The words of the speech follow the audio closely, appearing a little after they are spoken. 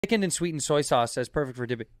thickened and sweetened soy sauce that's perfect for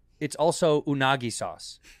dipping. It's also unagi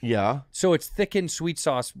sauce. Yeah. So it's thickened sweet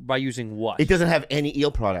sauce by using what? It doesn't have any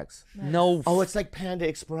eel products. No. Oh, it's like Panda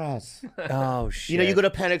Express. Oh, shit. You know, you go to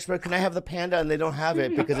Panda Express, can I have the panda? And they don't have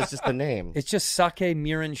it because it's just the name. It's just sake,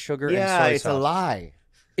 mirin, sugar, and soy yeah, sauce. it's a lie.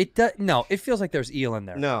 It does. No, it feels like there's eel in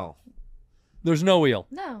there. No. There's no eel.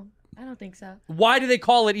 No, I don't think so. Why do they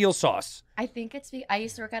call it eel sauce? I think it's I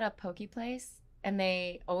used to work at a poke place, and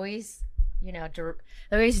they always, they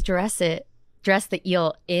always dress the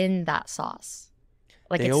eel in that sauce.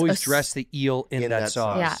 Like they always dress the eel in that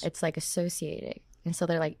sauce. Yeah, it's like associating, and so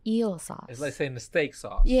they're like eel sauce. It's like saying the steak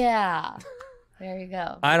sauce. Yeah, there you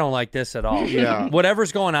go. I don't like this at all. Yeah.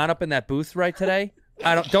 Whatever's going on up in that booth right today,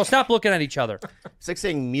 don't stop looking at each other. It's like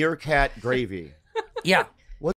saying meerkat gravy. Yeah.